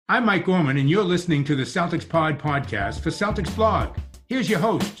I'm Mike Gorman, and you're listening to the CelticsPod podcast for Celtics Blog. Here's your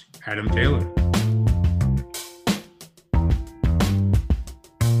host, Adam Taylor.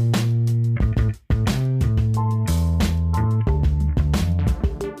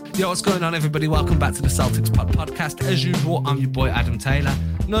 Yo, what's going on, everybody? Welcome back to the CelticsPod podcast. As usual, I'm your boy, Adam Taylor.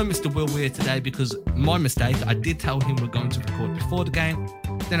 No Mr. Will Weir today because my mistake. I did tell him we're going to record before the game.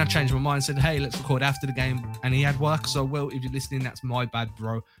 Then I changed my mind and said, hey, let's record after the game. And he had work. So, Will, if you're listening, that's my bad,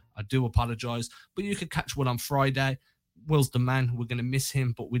 bro. I do apologise. But you could catch Will on Friday. Will's the man. We're going to miss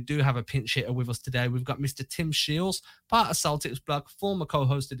him. But we do have a pinch hitter with us today. We've got Mr. Tim Shields, part of Celtics Blog, former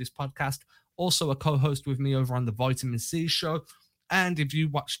co-host of this podcast, also a co-host with me over on the Vitamin C show. And if you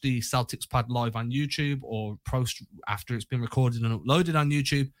watch the Celtics Pod live on YouTube or post after it's been recorded and uploaded on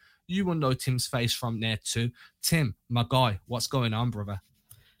YouTube, you will know Tim's face from there too. Tim, my guy, what's going on, brother?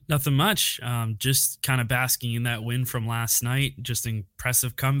 Nothing much. Just kind of basking in that win from last night. Just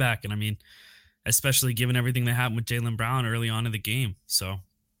impressive comeback. And I mean, especially given everything that happened with Jaylen Brown early on in the game. So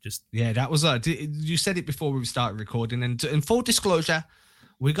just... Yeah, that was... you said it before we started recording. And in full disclosure,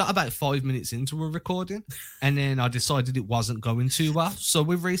 we got about 5 minutes into a recording. And then I decided it wasn't going too well. So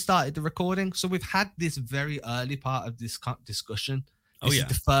we've restarted the recording. So we've had this very early part of this discussion. This is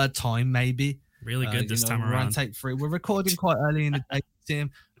the third time, maybe. Really good this time around. We're on take 3. We're recording quite early in the day,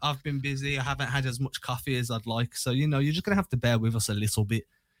 Tim. I've been busy. I haven't had as much coffee as I'd like. So, you're just going to have to bear with us a little bit.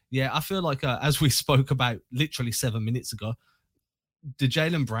 Yeah, I feel like, as we spoke about literally 7 minutes ago, the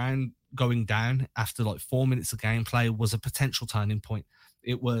Jaylen Brown going down after like 4 minutes of gameplay was a potential turning point.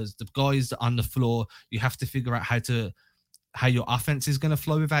 It was the guys on the floor. You have to figure out how your offense is going to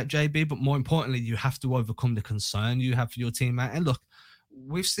flow without JB. But more importantly, you have to overcome the concern you have for your teammate. And look,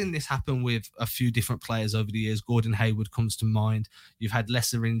 we've seen this happen with a few different players over the years. Gordon Hayward comes to mind. You've had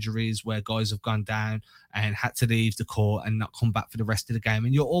lesser injuries where guys have gone down and had to leave the court and not come back for the rest of the game.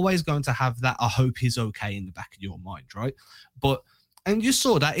 And you're always going to have that, I hope he's okay, in the back of your mind, right? And you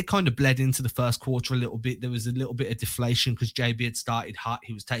saw that it kind of bled into the first quarter a little bit. There was a little bit of deflation because JB had started hot.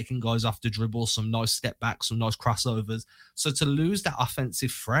 He was taking guys off the dribble, some nice step backs, some nice crossovers. So to lose that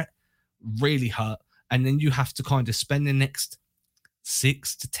offensive threat really hurt. And then you have to kind of spend the next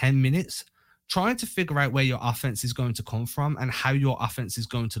 6 to 10 minutes trying to figure out where your offense is going to come from and how your offense is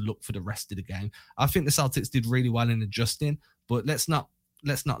going to look for the rest of the game. I think the Celtics did really well in adjusting, but let's not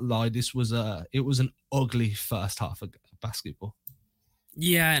lie. It was an ugly first half of basketball.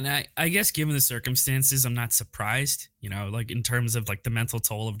 Yeah, and I guess given the circumstances, I'm not surprised, like in terms of like the mental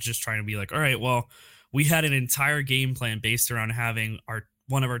toll of just trying to be like, all right, well, we had an entire game plan based around having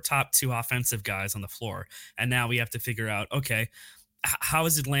one of our top 2 offensive guys on the floor. And now we have to figure out, okay, how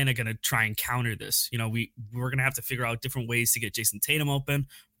is Atlanta going to try and counter this? We're going to have to figure out different ways to get Jason Tatum open.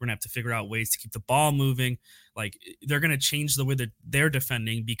 We're going to have to figure out ways to keep the ball moving. Like, they're going to change the way that they're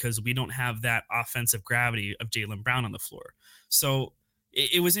defending because we don't have that offensive gravity of Jaylen Brown on the floor. So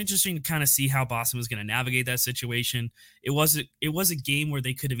it was interesting to kind of see how Boston was going to navigate that situation. It was a game where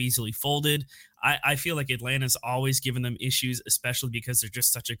they could have easily folded. I feel like Atlanta's always given them issues, especially because they're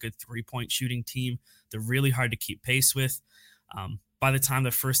just such a good 3-point shooting team. They're really hard to keep pace with. By the time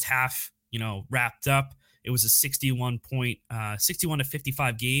the first half, wrapped up, it was a 61 to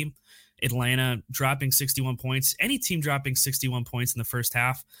 55 game. Atlanta dropping 61 points. Any team dropping 61 points in the first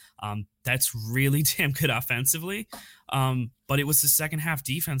half, that's really damn good offensively. But it was the second half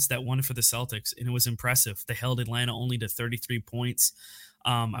defense that won for the Celtics, and it was impressive. They held Atlanta only to 33 points.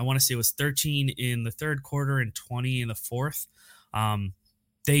 I want to say it was 13 in the third quarter and 20 in the fourth.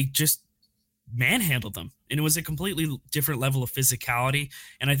 They just manhandled them, and it was a completely different level of physicality,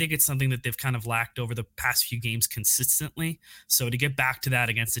 and I think it's something that they've kind of lacked over the past few games consistently. So to get back to that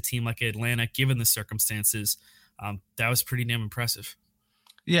against a team like Atlanta, given the circumstances, that was pretty damn impressive.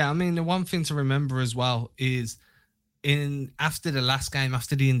 Yeah, I mean, the one thing to remember as well is after the last game,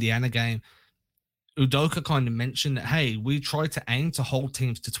 after the Indiana game, Udoka kind of mentioned that, hey, we try to aim to hold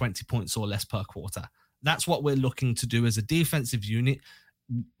teams to 20 points or less per quarter. That's what we're looking to do as a defensive unit.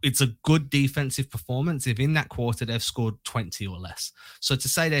 It's a good defensive performance if in that quarter they've scored 20 or less. So to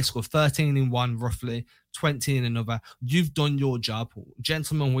say they scored 13 in one, roughly 20 in another, you've done your job.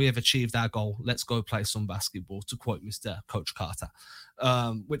 Gentlemen, we have achieved our goal. Let's go play some basketball, to quote Mr. Coach Carter,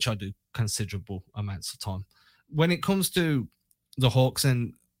 which I do considerable amounts of time. When it comes to the Hawks,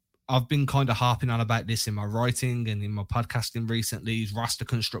 and I've been kind of harping on about this in my writing and in my podcasting recently, is roster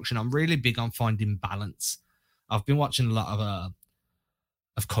construction. I'm really big on finding balance. I've been watching a lot of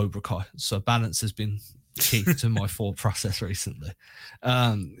Cobra Kai, so balance has been key to my thought process recently.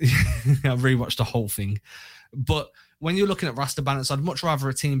 I rewatched the whole thing, but when you're looking at roster balance, I'd much rather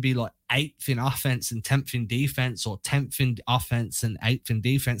a team be like 8th in offense and 10th in defense, or 10th in offense and 8th in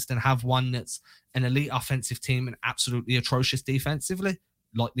defense, than have one that's an elite offensive team and absolutely atrocious defensively,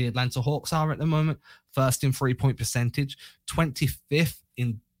 like the Atlanta Hawks are at the moment. First in 3-point percentage, 25th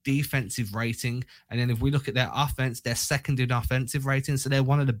in defensive rating, and then if we look at their offense, they're second in offensive rating. So they're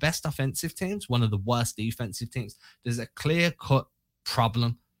one of the best offensive teams, one of the worst defensive teams. There's a clear-cut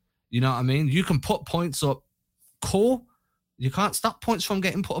problem. You know what I mean? You can put points up, cool. You can't stop points from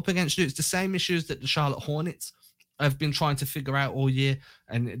getting put up against you. It's the same issues that the Charlotte Hornets have been trying to figure out all year,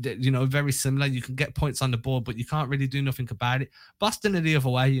 and very similar. You can get points on the board, but you can't really do nothing about it. Boston are the other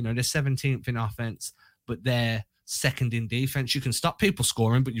way. They're 17th in offense, but they're second in defense. You can stop people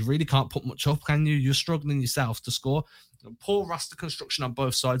scoring, but you really can't put much up, can you? You're struggling yourself to score. Poor roster construction on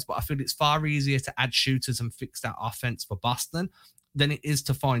both sides, but I feel it's far easier to add shooters and fix that offense for Boston than it is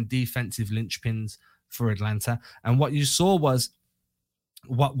to find defensive linchpins for Atlanta. And what you saw was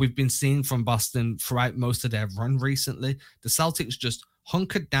what we've been seeing from Boston throughout most of their run recently. The Celtics just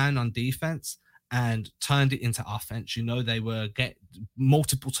hunkered down on defense and turned it into offense. They were getting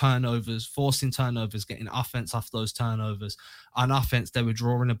multiple turnovers, forcing turnovers, getting offense off those turnovers. On offense, they were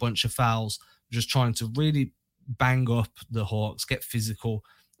drawing a bunch of fouls, just trying to really bang up the Hawks, get physical.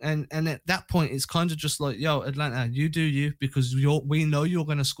 And at that point, it's kind of just like, yo, Atlanta, you do you, because we know you're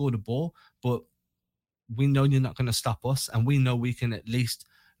going to score the ball, but we know you're not going to stop us, and we know we can at least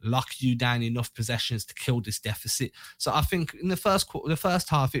lock you down enough possessions to kill this deficit. So I think in the first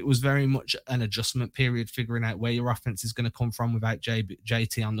half, it was very much an adjustment period, figuring out where your offense is going to come from without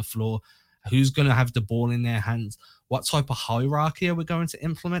JT on the floor, who's going to have the ball in their hands, what type of hierarchy are we going to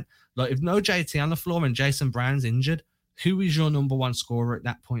implement. Like, if no JT on the floor and Jason Brown's injured, who is your number one scorer at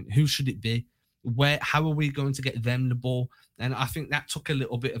that point? Who should it be? How are we going to get them the ball? And I think that took a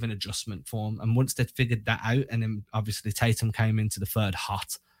little bit of an adjustment for them. And once they'd figured that out, and then obviously Tatum came into the third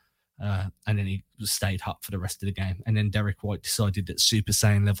hot, and then he stayed hot for the rest of the game. And then Derek White decided that Super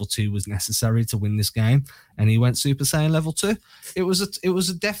Saiyan Level 2 was necessary to win this game, and he went Super Saiyan Level 2. It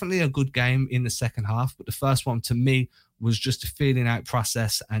was definitely a good game in the second half, but the first one to me was just a feeling out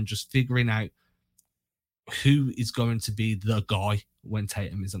process and just figuring out who is going to be the guy when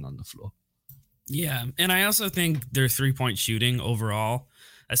Tatum isn't on the floor. Yeah, and I also think their 3-point shooting overall,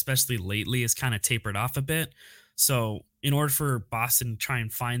 especially lately, is kind of tapered off a bit. So in order for Boston to try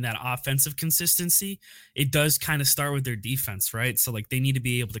and find that offensive consistency, it does kind of start with their defense, right? So like, they need to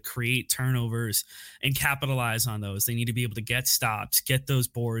be able to create turnovers and capitalize on those. They need to be able to get stops, get those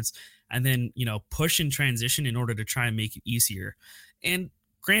boards, and then, push in transition in order to try and make it easier. And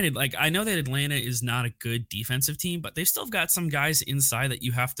granted, like, I know that Atlanta is not a good defensive team, but they've still got some guys inside that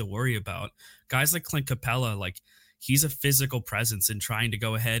you have to worry about. Guys like Clint Capella, like, he's a physical presence, and trying to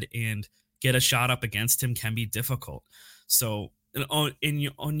go ahead and get a shot up against him can be difficult. So,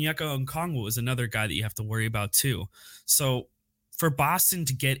 Onyeka Okongwu is another guy that you have to worry about too. So for Boston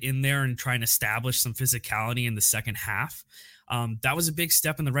to get in there and try and establish some physicality in the second half, that was a big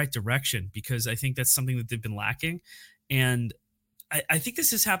step in the right direction, because I think that's something that they've been lacking. And I think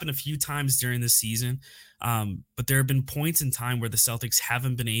this has happened a few times during the season, but there have been points in time where the Celtics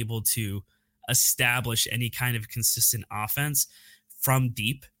haven't been able to establish any kind of consistent offense from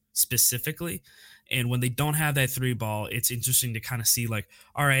deep specifically. And when they don't have that 3 ball, it's interesting to kind of see like,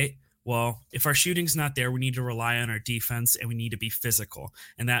 all right, well, if our shooting's not there, we need to rely on our defense, and we need to be physical.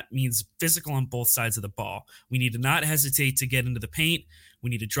 And that means physical on both sides of the ball. We need to not hesitate to get into the paint. We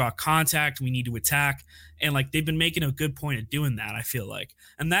need to draw contact. We need to attack. And like, they've been making a good point of doing that, I feel like.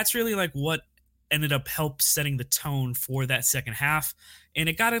 And that's really like what ended up setting the tone for that second half. And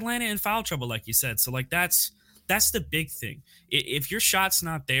it got Atlanta in foul trouble, like you said. So like, that's the big thing. If your shot's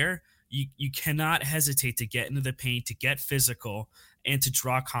not there, you cannot hesitate to get into the paint, to get physical, and to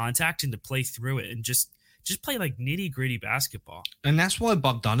draw contact and to play through it, and just play like nitty-gritty basketball. And that's why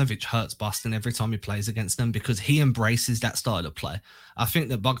Bogdanović hurts Boston every time he plays against them, because he embraces that style of play. I think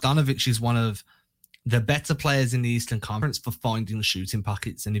that Bogdanović is one of the better players in the Eastern Conference for finding shooting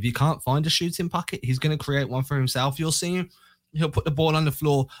pockets. And if you can't find a shooting pocket, he's going to create one for himself. You'll see him. He'll put the ball on the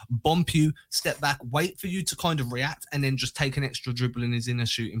floor, bump you, step back, wait for you to kind of react, and then just take an extra dribble in his inner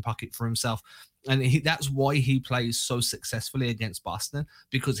shooting pocket for himself. And that's why he plays so successfully against Boston,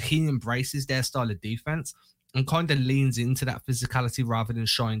 because he embraces their style of defense and kind of leans into that physicality rather than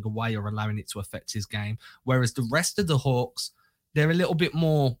shying away or allowing it to affect his game. Whereas the rest of the Hawks, they're a little bit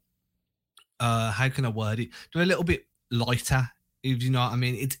more, how can I word it? They're a little bit lighter If you know what I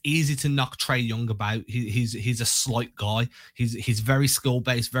mean, it's easy to knock Trae Young about. He's a slight guy. He's very skill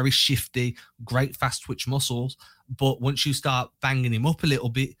based, very shifty, great fast twitch muscles. But once you start banging him up a little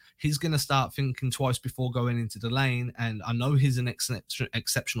bit, he's gonna start thinking twice before going into the lane. And I know he's an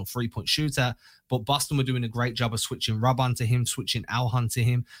exceptional 3-point shooter, but Boston were doing a great job of switching Rob onto him, switching Alhan to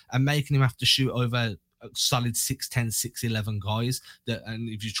him, and making him have to shoot over solid 6'10", 6'11 guys. And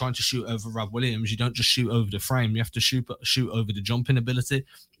if you're trying to shoot over Rob Williams, you don't just shoot over the frame. You have to shoot over the jumping ability.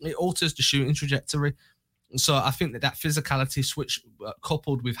 It alters the shooting trajectory. So I think that physicality switch,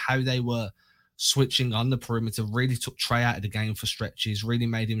 coupled with how they were switching on the perimeter, really took Trae out of the game for stretches, really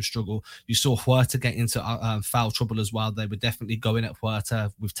made him struggle. You saw Huerta get into foul trouble as well. They were definitely going at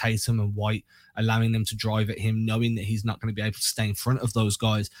Huerta with Tatum and White, allowing them to drive at him, knowing that he's not going to be able to stay in front of those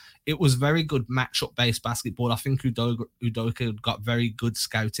guys. It was very good matchup-based basketball. I think Udoka got very good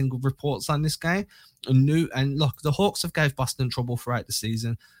scouting reports on this game. And look, the Hawks have gave Boston trouble throughout the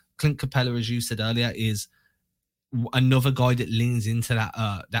season. Clint Capella, as you said earlier, is another guy that leans into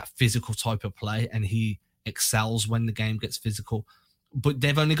that physical type of play, and he excels when the game gets physical. But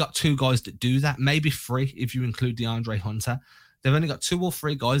they've only got 2 guys that do that, maybe 3 if you include DeAndre Hunter. They've only got 2 or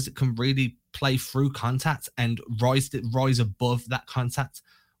 3 guys that can really play through contact and rise above that contact,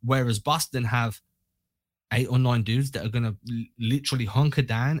 whereas Boston have 8 or 9 dudes that are going to literally hunker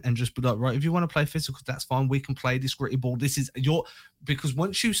down and just be like, right, if you want to play physical, that's fine. We can play this gritty ball. This is because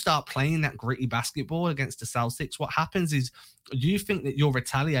once you start playing that gritty basketball against the Celtics, what happens is you think that you're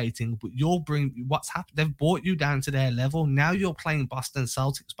retaliating, but what's happened. They've brought you down to their level. Now you're playing Boston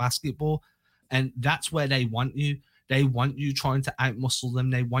Celtics basketball, and that's where they want you. They want you trying to out-muscle them.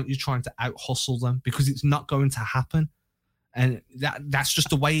 They want you trying to out-hustle them, because it's not going to happen. And that's just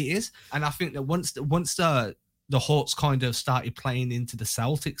the way it is. And I think that once the Hawks kind of started playing into the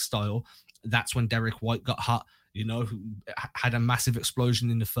Celtics style, that's when Derek White got hot, who had a massive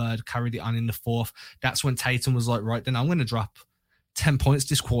explosion in the third, carried it on in the fourth. That's when Tatum was like, right, then I'm going to drop 10 points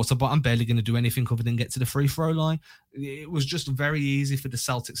this quarter, but I'm barely going to do anything other than get to the free throw line. It was just very easy for the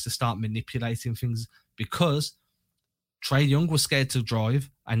Celtics to start manipulating things, because Trae Young was scared to drive,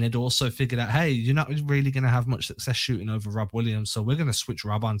 and they'd also figured out, hey, you're not really going to have much success shooting over Rob Williams, so we're going to switch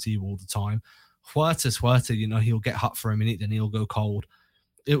Rob onto you all the time. Huerta's Huerta, he'll get hot for a minute, then he'll go cold.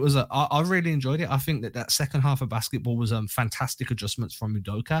 It was I really enjoyed it. I think that second half of basketball was fantastic adjustments from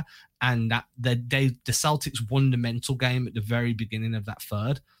Udoka, and that the Celtics won the mental game at the very beginning of that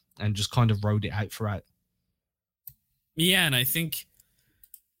third and just kind of rode it out throughout. Yeah, and I think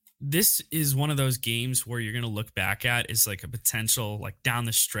this is one of those games where you're going to look back at is like a potential, like down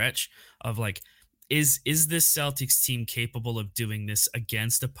the stretch of like, is this Celtics team capable of doing this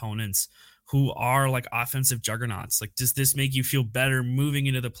against opponents who are like offensive juggernauts? Like, does this make you feel better moving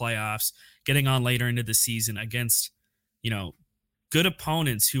into the playoffs, getting on later into the season against, good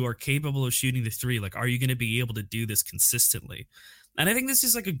opponents who are capable of shooting the three? Like, are you going to be able to do this consistently? And I think this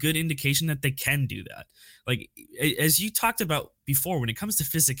is like a good indication that they can do that. Like, as you talked about before, when it comes to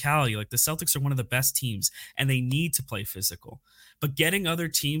physicality, like the Celtics are one of the best teams and they need to play physical. But getting other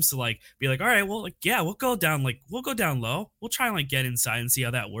teams to like be like, all right, well, like, yeah, we'll go down low. We'll try and like get inside and see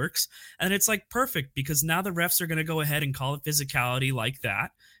how that works. And it's like perfect, because now the refs are going to go ahead and call it physicality like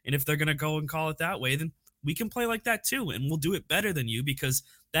that. And if they're going to go and call it that way, then we can play like that too. And we'll do it better than you, because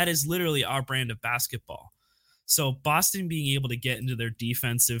that is literally our brand of basketball. So Boston being able to get into their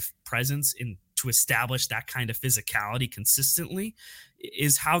defensive presence and to establish that kind of physicality consistently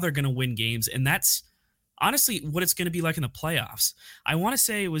is how they're going to win games. And that's honestly what it's going to be like in the playoffs. I want to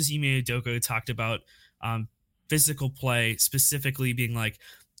say it was Ime Udoka who talked about physical play, specifically being like,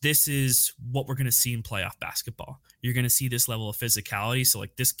 this is what we're going to see in playoff basketball. You're going to see this level of physicality. So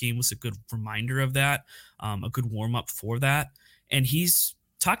like this game was a good reminder of that, a good warm up for that. And he's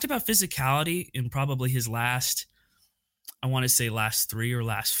talked about physicality in probably his last 3 or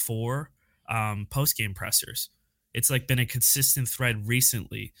last 4 post-game pressers. It's like been a consistent thread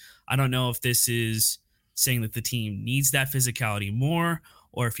recently. I don't know if this is saying that the team needs that physicality more,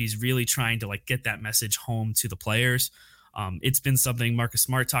 or if he's really trying to like get that message home to the players. It's been something Marcus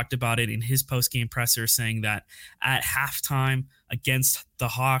Smart talked about it in his post-game presser, saying that at halftime against the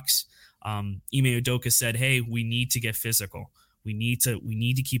Hawks, Ime Udoka said, hey, we need to get physical. We need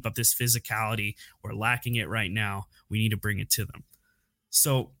to keep up this physicality. We're lacking it right now. We need to bring it to them.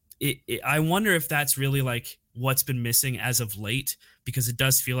 So I wonder if that's really like what's been missing as of late, because it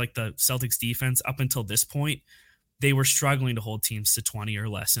does feel like the Celtics defense up until this point, they were struggling to hold teams to 20 or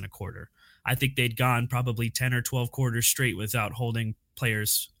less in a quarter. I think they'd gone probably 10 or 12 quarters straight without holding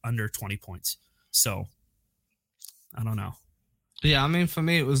players under 20 points. So I don't know. Yeah, I mean, for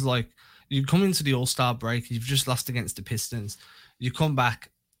me, it was like, you come into the All-Star break, you've just lost against the Pistons. You come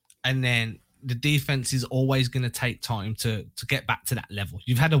back, and then the defense is always going to take time to get back to that level.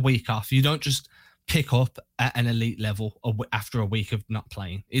 You've had a week off. You don't just pick up at an elite level after a week of not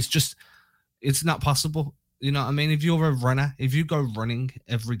playing. It's not possible. You know what I mean? If you're a runner, if you go running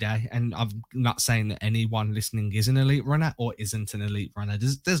every day, and I'm not saying that anyone listening is an elite runner or isn't an elite runner,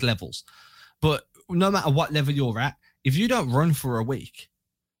 there's levels. But no matter what level you're at, if you don't run for a week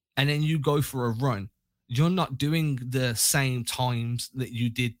and then you go for a run, you're not doing the same times that you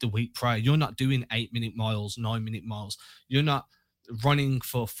did the week prior. You're not doing 8-minute miles, 9-minute miles. You're not running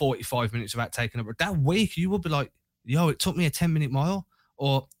for 45 minutes without taking a break. That week, you will be like, yo, it took me a 10-minute mile.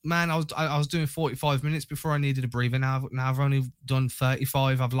 Or, man, I was doing 45 minutes before I needed a breather. Now I've only done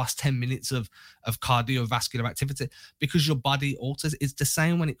 35. I've lost 10 minutes of cardiovascular activity because your body alters. It's the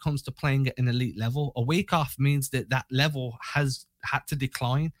same when it comes to playing at an elite level. A week off means that level has had to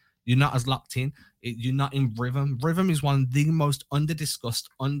decline. You're not as locked in. You're not in rhythm. Rhythm is one of the most under-discussed,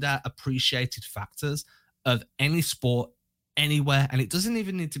 underappreciated factors of any sport, anywhere. And it doesn't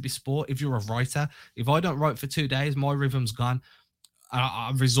even need to be sport. If you're a writer, if I don't write for 2 days, my rhythm's gone.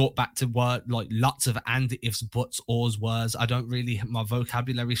 I resort back to word like lots of and, ifs, buts, ors, words. My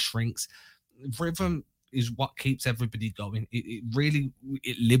vocabulary shrinks. Rhythm is what keeps everybody going. It really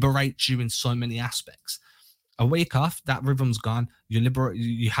liberates you in so many aspects. A week off, that rhythm's gone.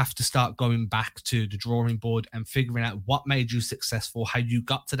 You have to start going back to the drawing board and figuring out what made you successful, how you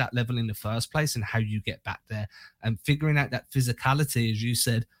got to that level in the first place, and how you get back there. And figuring out that physicality, as you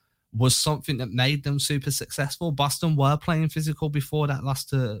said, was something that made them super successful. Boston were playing physical before that loss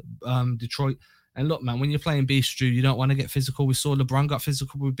to Detroit. And look, man, when you're playing Beast Stew, you don't want to get physical. We saw LeBron got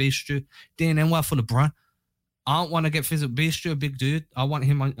physical with Beast Stew. Didn't end well for LeBron. I don't want to get physical. Beast Stew, a big dude. I want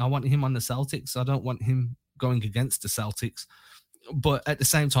him on the Celtics. I don't want him going against the Celtics. But at the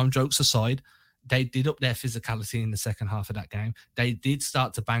same time, jokes aside, they did up their physicality in the second half of that game. They did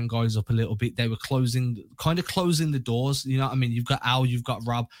start to bang guys up a little bit. They were closing the doors. You know what I mean? You've got Al, you've got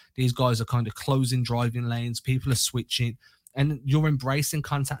Rob. These guys are kind of closing driving lanes. People are switching. And you're embracing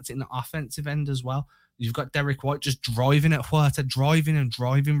contact in the offensive end as well. You've got Derek White just driving at Huerta,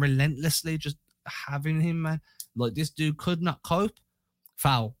 driving relentlessly, just having him, man. Like, this dude could not cope.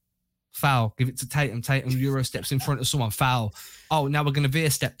 Foul. Give it to Tatum. Tatum Euro steps in front of someone. Foul. Oh, now we're going to veer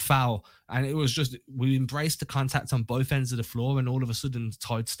step. Foul. And it was just, we embraced the contact on both ends of the floor, and all of a sudden the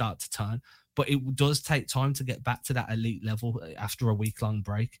tide start to turn. But it does take time to get back to that elite level after a week-long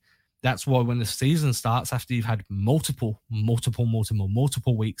break. That's why when the season starts, after you've had multiple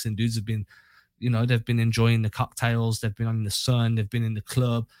weeks, and dudes have been, they've been enjoying the cocktails, they've been in the sun, they've been in the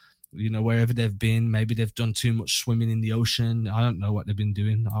club, wherever they've been. Maybe they've done too much swimming in the ocean. I don't know what they've been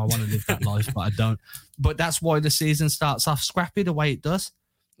doing. I want to live that life, but I don't. But that's why the season starts off scrappy the way it does.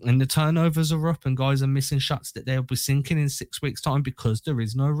 And the turnovers are up, and guys are missing shots that they'll be sinking in 6 weeks' time because there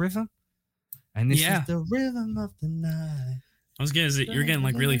is no rhythm. And this is the rhythm of the night. I was gonna say, you're getting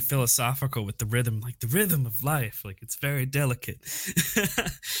like really philosophical with the rhythm, like the rhythm of life. Like, it's very delicate.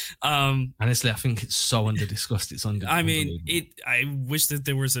 Honestly, I think it's so under-discussed. It's I wish that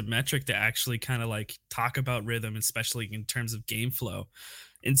there was a metric to actually kind of like talk about rhythm, especially in terms of game flow.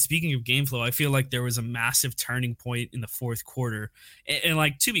 And speaking of game flow, I feel like there was a massive turning point in the fourth quarter. And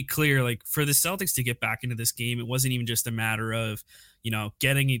like, to be clear, like, for the Celtics to get back into this game, it wasn't even just a matter of,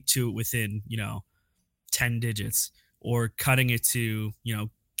 getting it to within, 10 digits. Or cutting it to,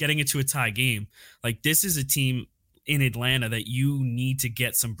 getting it to a tie game. Like, this is a team in Atlanta that you need to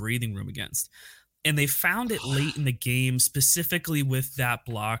get some breathing room against. And they found it late in the game, specifically with that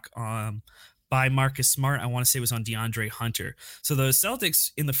block by Marcus Smart. I want to say it was on DeAndre Hunter. So the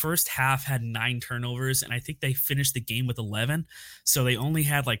Celtics in the first half had 9 turnovers, and I think they finished the game with 11. So they only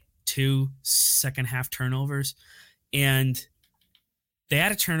had like 2 second half turnovers. And they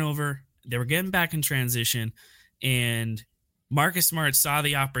had a turnover. They were getting back in transition. And Marcus Smart saw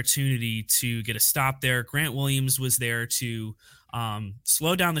the opportunity to get a stop there. Grant Williams was there to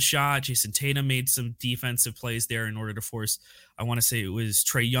slow down the shot. Jason Tatum made some defensive plays there in order to force, I want to say it was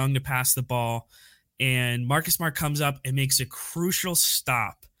Trae Young to pass the ball. And Marcus Smart comes up and makes a crucial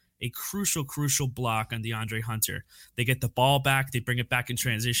stop, a crucial block on DeAndre Hunter. They get the ball back. They bring it back in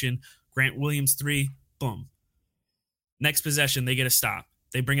transition. Grant Williams 3, boom. Next possession, they get a stop.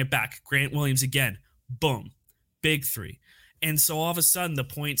 They bring it back. Grant Williams again, boom. Big 3. And so all of a sudden the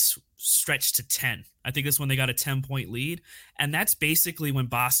points stretched to 10. I think that's when they got a 10-point lead. And that's basically when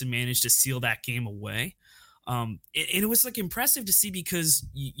Boston managed to seal that game away. It was like impressive to see because,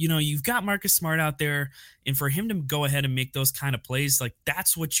 you've got Marcus Smart out there, and for him to go ahead and make those kind of plays, like,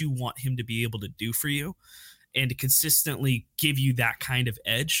 that's what you want him to be able to do for you and to consistently give you that kind of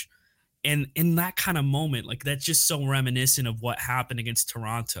edge. And in that kind of moment, like that's just so reminiscent of what happened against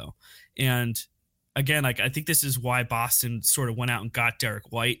Toronto. And again, like I think this is why Boston sort of went out and got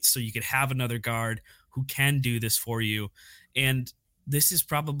Derek White, so you could have another guard who can do this for you. And this is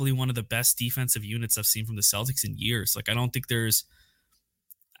probably one of the best defensive units I've seen from the Celtics in years. Like I don't think there's,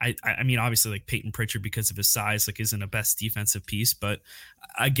 I mean, obviously like Peyton Pritchard because of his size, like isn't a best defensive piece, but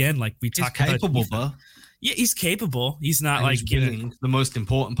again, like we talked about, capable, bro. Yeah, he's capable. He's not and like he's willing. The most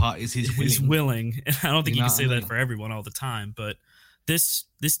important part is he's willing. And I don't think you can say that mean? for everyone all the time, but this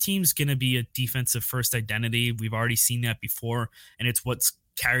team's going to be a defensive first identity. We've already seen that before, and it's what's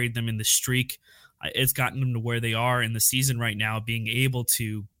carried them in the streak. It's gotten them to where they are in the season right now, being able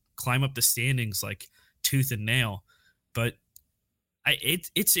to climb up the standings like tooth and nail. But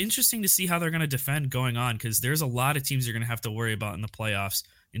it's interesting to see how they're going to defend going on, because there's a lot of teams you're going to have to worry about in the playoffs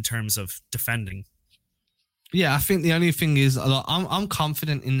in terms of defending. Yeah, I think the only thing is I'm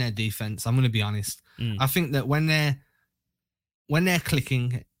confident in their defense. I'm going to be honest. I think that when they're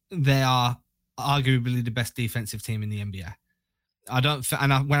clicking, they are arguably the best defensive team in the NBA.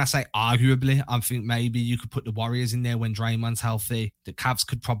 When I say arguably, I think maybe you could put the Warriors in there when Draymond's healthy. The Cavs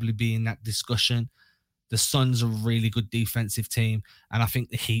could probably be in that discussion. The Suns are a really good defensive team, and I think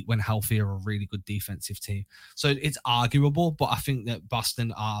the Heat, when healthy, are a really good defensive team. So it's arguable, but I think that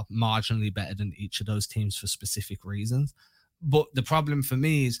Boston are marginally better than each of those teams for specific reasons. But the problem for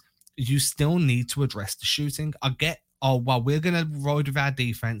me is you still need to address the shooting. I get, we're going to ride with our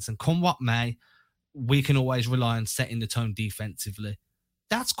defense, and come what may, we can always rely on setting the tone defensively.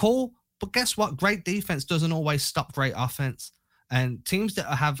 That's cool, but guess what? Great defense doesn't always stop great offense. And teams that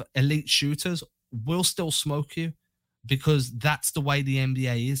have elite shooters will still smoke you, because that's the way the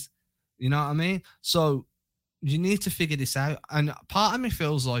NBA is. You know what I mean? So you need to figure this out. And part of me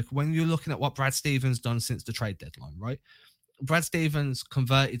feels like when you're looking at what Brad Stevens done since the trade deadline, right? Brad Stevens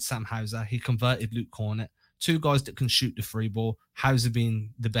converted Sam Hauser. He converted Luke Cornett. Two guys that can shoot the free ball. Hauser being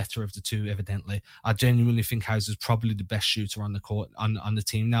the better of the two, evidently. I genuinely think Hauser's probably the best shooter on the court, on the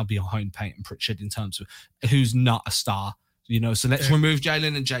team now, behind Peyton Pritchard, in terms of who's not a star. You know, so let's remove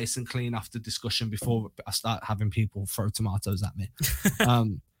Jalen and Jason clean off the discussion before I start having people throw tomatoes at me.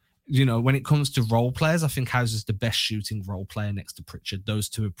 You know, when it comes to role players, I think Hauser's the best shooting role player next to Pritchard. Those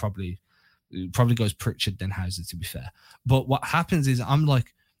two are probably goes Pritchard then Hauser, to be fair. But what happens is I'm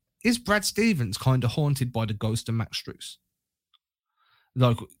like, is Brad Stevens kind of haunted by the ghost of Max Strus?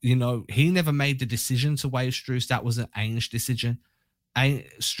 Like, you know, he never made the decision to waive Strus. That was an Ainge decision.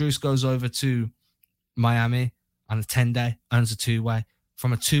 Strus goes over to Miami on a 10-day, earns a two-way.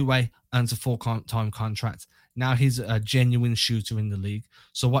 From a two-way, earns a full-time contract. Now he's a genuine shooter in the league.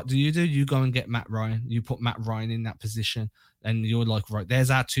 So what do? You go and get Matt Ryan. You put Matt Ryan in that position, and you're like, right, there's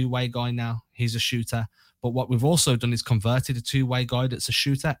our two-way guy now. He's a shooter. But what we've also done is converted a two-way guy that's a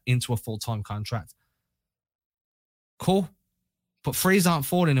shooter into a full-time contract. Cool. But threes aren't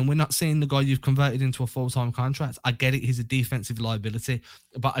falling, and we're not seeing the guy you've converted into a full-time contract. I get it. He's a defensive liability.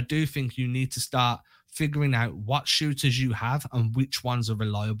 But I do think you need to start figuring out what shooters you have and which ones are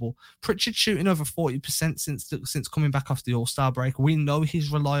reliable. Pritchard's shooting over 40% since coming back off the All-Star break. We know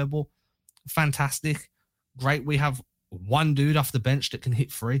he's reliable. Fantastic. Great. We have one dude off the bench that can hit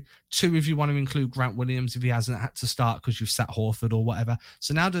three. Two, if you want to include Grant Williams, if he hasn't had to start because you've sat Horford or whatever.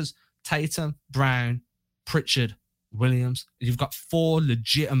 So now there's Tatum, Brown, Pritchard, Williams. You've got four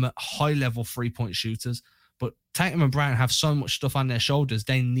legitimate high-level three-point shooters. But Tatum and Brown have so much stuff on their shoulders,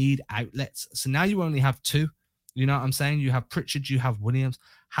 they need outlets. So now you only have two. You know what I'm saying? You have Pritchard, you have Williams.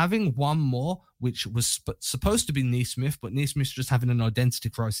 Having one more, which was supposed to be Neesmith, but Neesmith's just having an identity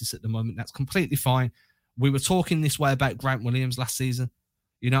crisis at the moment. That's completely fine. We were talking this way about Grant Williams last season.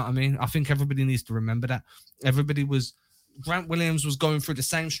 You know what I mean? I think everybody needs to remember that. Grant Williams was going through the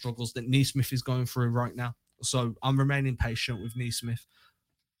same struggles that Neesmith is going through right now. So I'm remaining patient with Neesmith.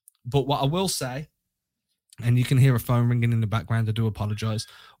 But what I will say, and you can hear a phone ringing in the background, I do apologize.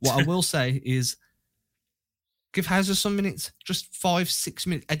 What I will say is give Hauser some minutes, just 5-6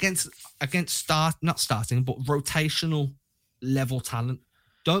 minutes against not starting, but rotational level talent.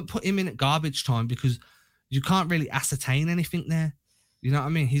 Don't put him in at garbage time, because you can't really ascertain anything there. You know what I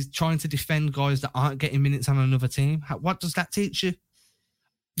mean? He's trying to defend guys that aren't getting minutes on another team. What does that teach you?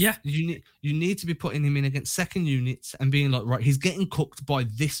 Yeah. You need to be putting him in against second units and being like, right, he's getting cooked by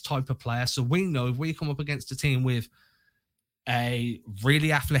this type of player. So we know if we come up against a team with a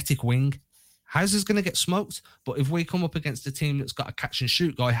really athletic wing, Hauser's going to get smoked. But if we come up against a team that's got a catch and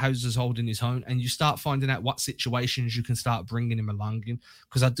shoot guy, Hauser's holding his own, and you start finding out what situations you can start bringing him along in.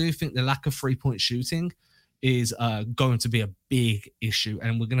 Because I do think the lack of three-point shooting is going to be a big issue.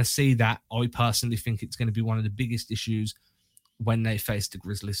 And we're going to see that. I personally think it's going to be one of the biggest issues when they face the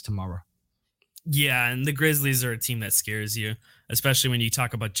Grizzlies tomorrow. Yeah, and the Grizzlies are a team that scares you, especially when you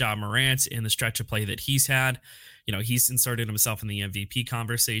talk about Ja Morant and the stretch of play that he's had. You know, he's inserted himself in the MVP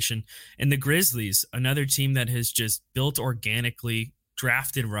conversation. And the Grizzlies, another team that has just built organically,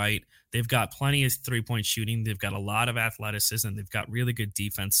 drafted right. They've got plenty of three-point shooting. They've got a lot of athleticism. They've got really good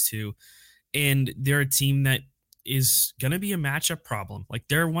defense too. And they're a team that is going to be a matchup problem. Like,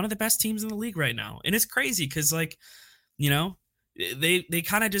 they're one of the best teams in the league right now. And it's crazy because, like, you know, they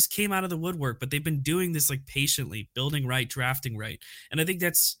kind of just came out of the woodwork, but they've been doing this like patiently, building right, drafting right. And I think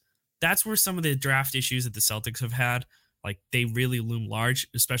that's where some of the draft issues that the Celtics have had, like, they really loom large,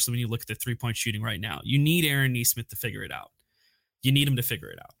 especially when you look at the three-point shooting right now. You need Aaron Nesmith to figure it out. You need him to figure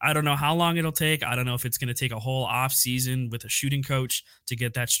it out. I don't know how long it'll take. I don't know if it's going to take a whole off season with a shooting coach to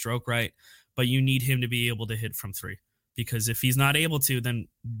get that stroke right, but you need him to be able to hit from three. Because if he's not able to, then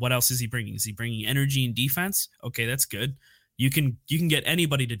what else is he bringing? Is he bringing energy and defense? Okay, that's good. You can get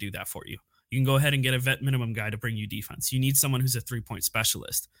anybody to do that for you. You can go ahead and get a vet minimum guy to bring you defense. You need someone who's a three-point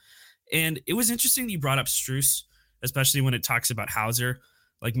specialist. And it was interesting that you brought up Strus, especially when it talks about Hauser.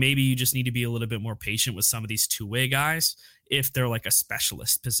 Like, maybe you just need to be a little bit more patient with some of these two-way guys if they're like a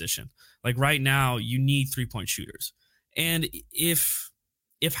specialist position. Like, right now, you need three-point shooters. And if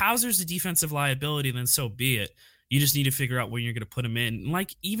Hauser's a defensive liability, then so be it. You just need to figure out when you're going to put him in.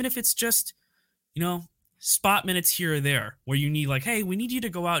 Like, even if it's just, you know, spot minutes here or there where you need, like, hey, we need you to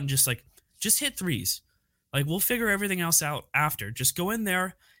go out and just hit threes. Like, we'll figure everything else out after. Just go in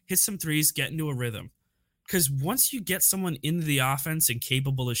there, hit some threes, get into a rhythm. Because once you get someone into the offense and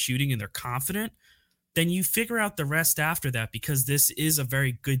capable of shooting and they're confident, then you figure out the rest after that, because this is a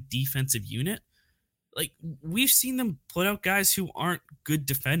very good defensive unit. Like, we've seen them put out guys who aren't good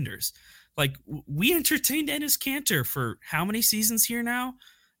defenders. Like, we entertained Enes Kanter for how many seasons here now?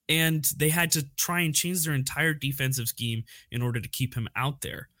 And they had to try and change their entire defensive scheme in order to keep him out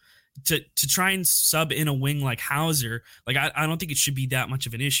there. To try and sub in a wing like Hauser, like, I don't think it should be that much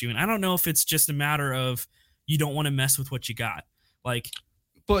of an issue. And I don't know if it's just a matter of you don't want to mess with what you got. Like,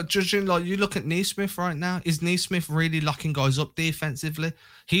 but judging, like, you look at Nesmith right now, is Nesmith really locking guys up defensively?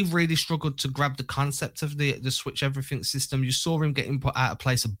 He really struggled to grab the concept of the switch everything system. You saw him getting put out of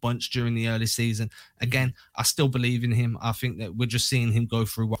place a bunch during the early season. Again, I still believe in him. I think that we're just seeing him go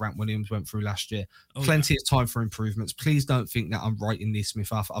through what Grant Williams went through last year. Plenty of time for improvements. Please don't think that I'm writing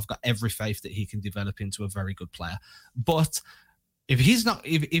Nesmith off. I've got every faith that he can develop into a very good player. But if he's not,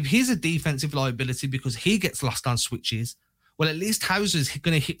 if he's a defensive liability because he gets lost on switches, well, at least Hauser's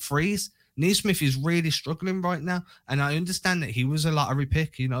going to hit threes. Nesmith is really struggling right now. And I understand that he was a lottery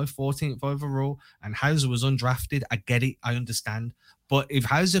pick, 14th overall, and Hauser was undrafted. I get it. I understand. But if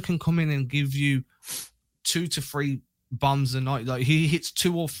Hauser can come in and give you 2 to 3 bombs a night, like he hits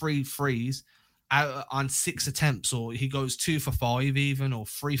 2 or 3 threes out on 6 attempts, or he goes 2 for 5 even, or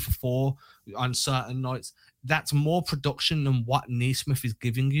 3 for 4 on certain nights, that's more production than what Nesmith is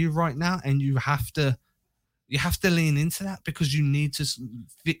giving you right now. And you have to lean into that, because you need to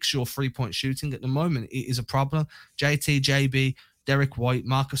fix your 3-point shooting. At the moment, it is a problem. JT, JB, Derek White,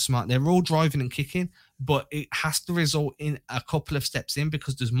 Marcus Smart, they're all driving and kicking, but it has to result in a couple of steps in,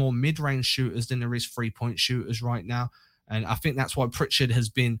 because there's more mid-range shooters than there is 3-point shooters right now. And I think that's why Pritchard has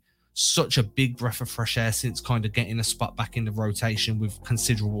been such a big breath of fresh air since kind of getting a spot back in the rotation with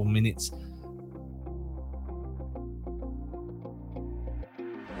considerable minutes.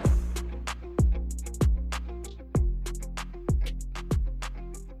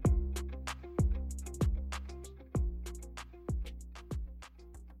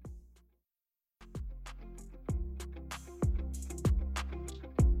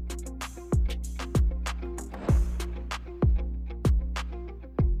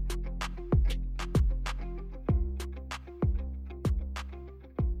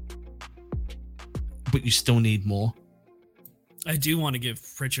 But you still need more. I do want to give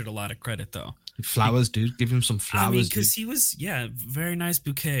Pritchard a lot of credit, though. Flowers, dude. Give him some flowers. I mean, because he was, very nice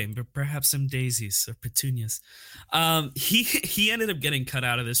bouquet, but perhaps some daisies or petunias. He ended up getting cut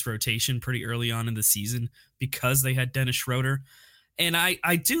out of this rotation pretty early on in the season because they had Dennis Schroeder. And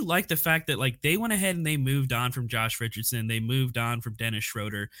I do like the fact that, like, they went ahead and they moved on from Josh Richardson. They moved on from Dennis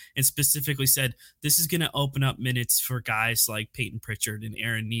Schroeder and specifically said, this is going to open up minutes for guys like Peyton Pritchard and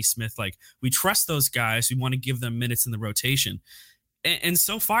Aaron Nesmith. Like, we trust those guys. We want to give them minutes in the rotation. And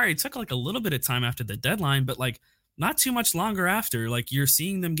so far, it took like a little bit of time after the deadline, but like not too much longer after, like, you're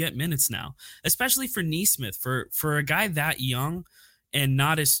seeing them get minutes now, especially for Nesmith, for a guy that young and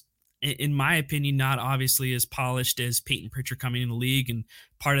not as, in my opinion, not obviously as polished as Peyton Pritchard coming in the league. And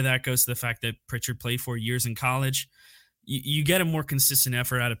part of that goes to the fact that Pritchard played 4 years in college. You get a more consistent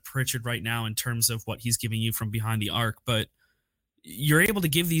effort out of Pritchard right now in terms of what he's giving you from behind the arc. But you're able to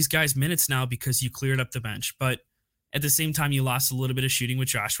give these guys minutes now because you cleared up the bench. But at the same time, you lost a little bit of shooting with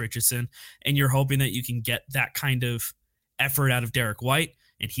Josh Richardson, and you're hoping that you can get that kind of effort out of Derek White,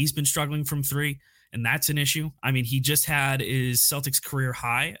 and he's been struggling from three, and that's an issue. I mean, he just had his Celtics career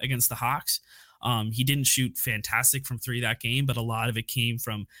high against the Hawks. He didn't shoot fantastic from three that game, but a lot of it came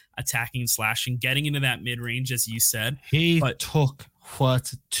from attacking and slashing, getting into that mid-range, as you said. He took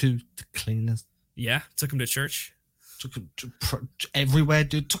what to the cleaners. Yeah, took him to church. Took him everywhere,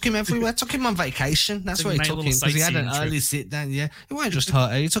 dude. Took him everywhere. Took him on vacation. That's where he took him, because he had an early sit down. Yeah, he wasn't just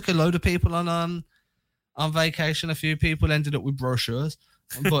hurt. He took a load of people on vacation. A few people ended up with brochures,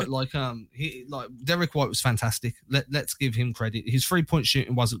 but Derek White was fantastic. Let's give him credit. His 3-point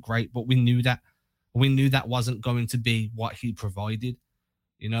shooting wasn't great, but we knew that. We knew that wasn't going to be what he provided.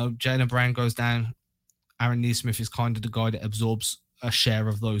 You know, Jaylen Brown goes down. Aaron Nesmith is kind of the guy that absorbs a share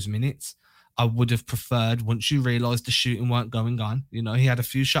of those minutes. I would have preferred, once you realised the shooting weren't going on, you know, he had a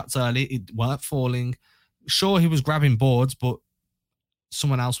few shots early, it weren't falling. Sure, he was grabbing boards, but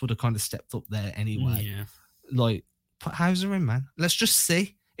someone else would have kind of stepped up there anyway. Yeah. Like, put Hauser in, man. Let's just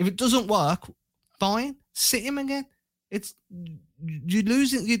see. If it doesn't work, fine, sit him again.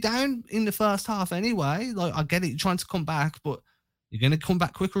 You're down in the first half anyway. Like, I get it, you're trying to come back, but you're going to come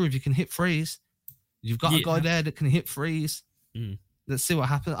back quicker if you can hit threes. You've got a guy there that can hit threes. Let's see what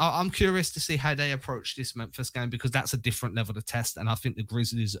happens. I'm curious to see how they approach this Memphis game, because that's a different level of test, and I think the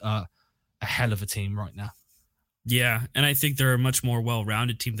Grizzlies are a hell of a team right now. Yeah, and I think they're a much more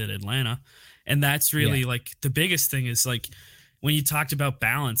well-rounded team than Atlanta, and that's really like the biggest thing is like when you talked about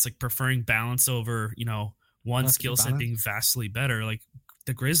balance, like preferring balance over, you know, one skill set being vastly better. Like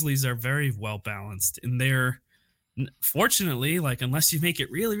the Grizzlies are very well balanced, and they're fortunately, like, unless you make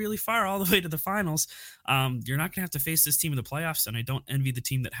it really, really far all the way to the finals, you're not gonna have to face this team in the playoffs, and I don't envy the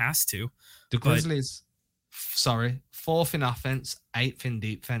team that has to. The Grizzlies, 4th in offense, 8th in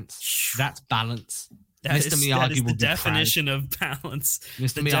defense. That's balance. Mr. Miyagi will be the definition of balance.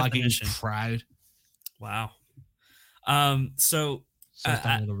 Mr. Miyagi is proud. Wow. So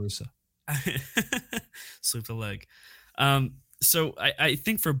sweep the leg. So I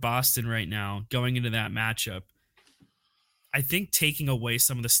think for Boston right now, going into that matchup, I think taking away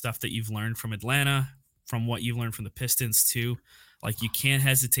some of the stuff that you've learned from Atlanta, from what you've learned from the Pistons too, like you can't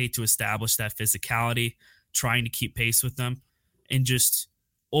hesitate to establish that physicality, trying to keep pace with them, and just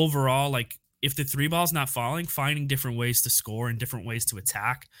overall, like if the three ball's not falling, finding different ways to score and different ways to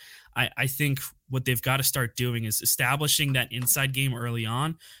attack. I think what they've got to start doing is establishing that inside game early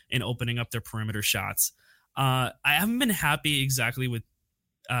on and opening up their perimeter shots. I haven't been happy exactly with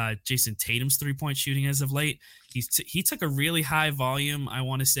Jason Tatum's 3-point shooting as of late. He took a really high volume. I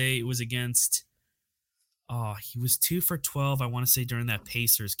want to say it was against, he was 2 for 12. I want to say during that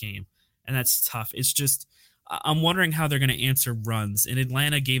Pacers game. And that's tough. It's just, I'm wondering how they're going to answer runs. And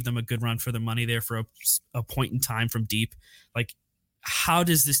Atlanta gave them a good run for their money there for a point in time from deep. Like, how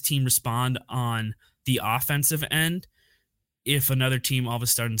does this team respond on the offensive end if another team all of a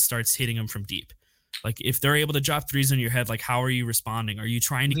sudden starts hitting them from deep? Like, if they're able to drop threes on your head, like, how are you responding? Are you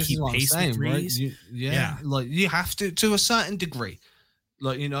trying to keep pace with threes? Right? Yeah. Like, you have to a certain degree.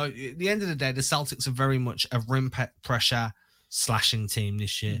 Like, you know, at the end of the day, the Celtics are very much a rim pressure slashing team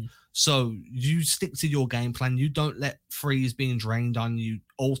this year. So you stick to your game plan. You don't let threes being drained on you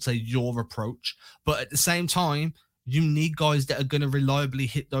alter your approach. But at the same time, you need guys that are going to reliably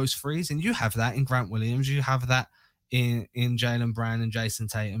hit those threes. And you have that in Grant Williams. You have that in Jaylen Brown and Jason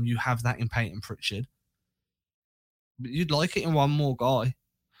Tatum. You have that in Peyton Pritchard. But you'd like it in one more guy.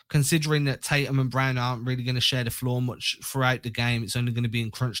 Considering that Tatum and Brown aren't really going to share the floor much throughout the game. It's only going to be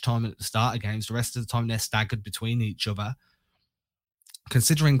in crunch time at the start of games. The rest of the time, they're staggered between each other.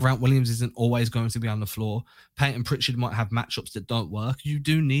 Considering Grant Williams isn't always going to be on the floor, Peyton Pritchard might have matchups that don't work. You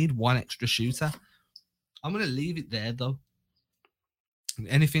do need one extra shooter. I'm going to leave it there, though.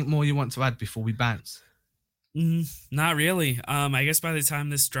 Anything more you want to add before we bounce? Not really. I guess by the time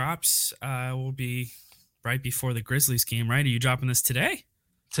this drops, we'll be right before the Grizzlies game, right? Are you dropping this today?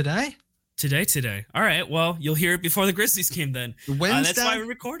 Today. All right. Well, you'll hear it before the Grizzlies game then. Wednesday. That's why we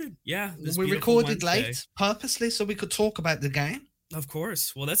recorded. Yeah. We recorded late purposely so we could talk about the game. Of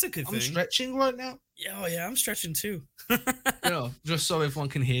course. Well, that's a good thing. I'm stretching right now. Yeah, yeah, I'm stretching too. Just so everyone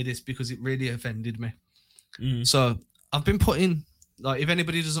can hear this because it really offended me. So I've been putting, like, if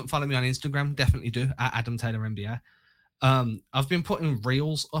anybody doesn't follow me on Instagram, definitely do, at Adam Taylor NBA. I've been putting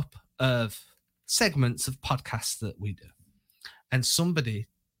reels up of segments of podcasts that we do. And somebody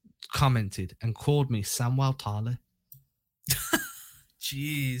commented and called me Samuel Tarley.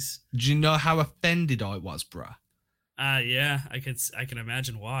 Jeez. Do you know how offended I was, bruh? Yeah, I can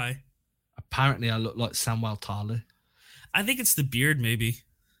imagine why. Apparently, I look like Samuel Tarley. I think it's the beard, maybe.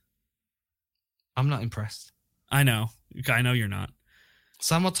 I'm not impressed. I know you're not.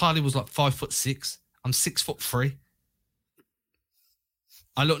 Samuel Tarly was like 5'6". I'm 6'3".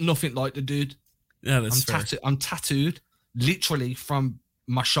 I look nothing like the dude. Yeah, that's fair. I'm tattooed literally from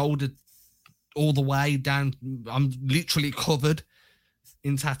my shoulder all the way down. I'm literally covered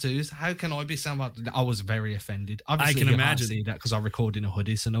in tattoos. How can I be Samuel? I was very offended. Obviously, I can imagine. See that because I record in a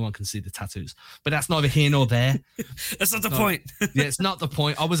hoodie, so no one can see the tattoos. But that's neither here nor there. That's not the point. Yeah, it's not the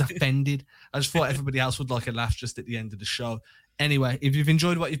point. I was offended. I just thought everybody else would like a laugh just at the end of the show. Anyway, if you've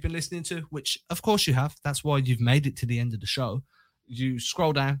enjoyed what you've been listening to, which of course you have, that's why you've made it to the end of the show. You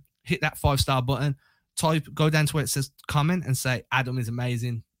scroll down, hit that 5-star button, go down to where it says comment and say Adam is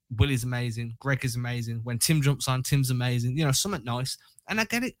amazing, Willie's amazing, Greg is amazing. When Tim jumps on, Tim's amazing. You know, something nice. And I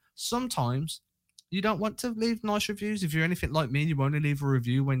get it. Sometimes you don't want to leave nice reviews. If you're anything like me, you only leave a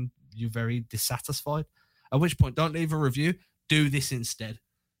review when you're very dissatisfied. At which point, don't leave a review. Do this instead.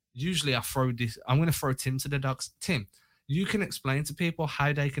 Usually I throw this. I'm going to throw Tim to the dogs. Tim, you can explain to people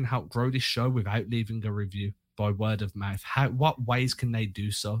how they can help grow this show without leaving a review by word of mouth. What ways can they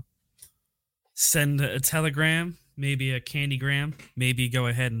do so? Send a telegram, maybe a candygram. Maybe go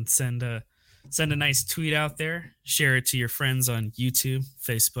ahead and send a nice tweet out there. Share it to your friends on YouTube,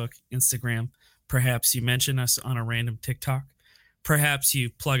 Facebook, Instagram. Perhaps you mention us on a random TikTok. Perhaps you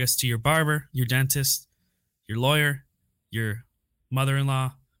plug us to your barber, your dentist, your lawyer, your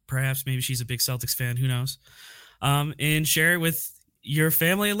mother-in-law. Perhaps maybe she's a big Celtics fan. Who knows? And share it with your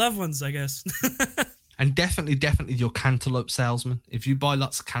family and loved ones, I guess. And definitely your cantaloupe salesman. If you buy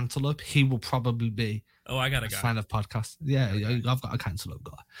lots of cantaloupe, he will probably be I got a guy. Fan of podcasts. Yeah, I've got a cantaloupe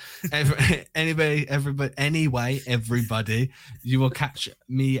guy. Anyway, everybody, you will catch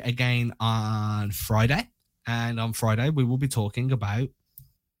me again on Friday. And on Friday, we will be talking about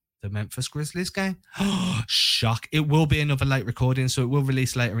the Memphis Grizzlies game. Shock. It will be another late recording, so it will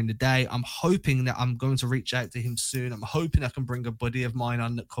release later in the day. I'm hoping that I'm going to reach out to him soon. I'm hoping I can bring a buddy of mine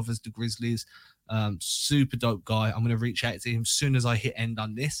on that covers the Grizzlies. Super dope guy. I'm going to reach out to him as soon as I hit end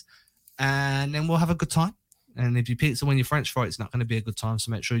on this. And then we'll have a good time. And if you pizza when you French fry, it's not going to be a good time. So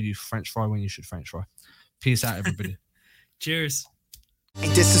make sure you French fry when you should French fry. Peace out, everybody. Cheers.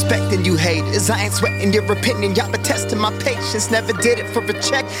 Ain't disrespecting you haters, I ain't sweating your opinion. Y'all been testing my patience, never did it for a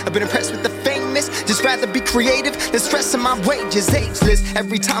check. I've been impressed with the famous, just rather be creative than stressing my wages. Ageless,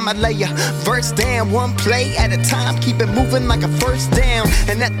 every time I lay a verse down, one play at a time, keep it moving like a first down.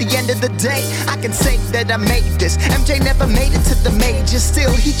 And at the end of the day, I can say that I made this. MJ never made it to the majors,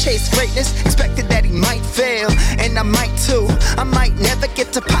 still he chased greatness. Expected that he might fail, and I might too. I might never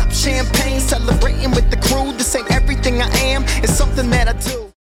get to pop